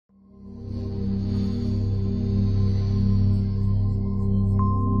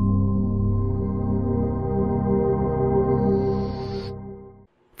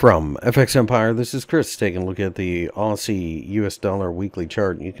From FXEmpire, this is Chris taking a look at the Aussie US dollar weekly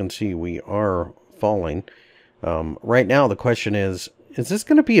chart. You can see we are falling. Right now, the question is this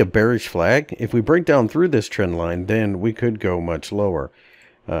going to be a bearish flag? If we break down through this trend line, then we could go much lower.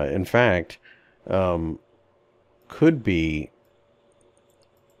 In fact, could be,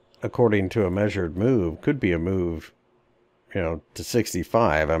 according to a measured move, could be a move, to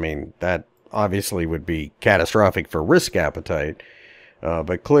 65. I mean, that obviously would be catastrophic for risk appetite.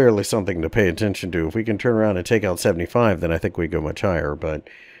 But clearly something to pay attention to. If we can turn around and take out 75, then I think we go much higher. But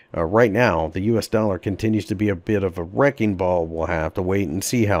right now, the US dollar continues to be a bit of a wrecking ball. We'll have to wait and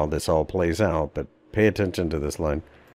see how this all plays out. But pay attention to this line.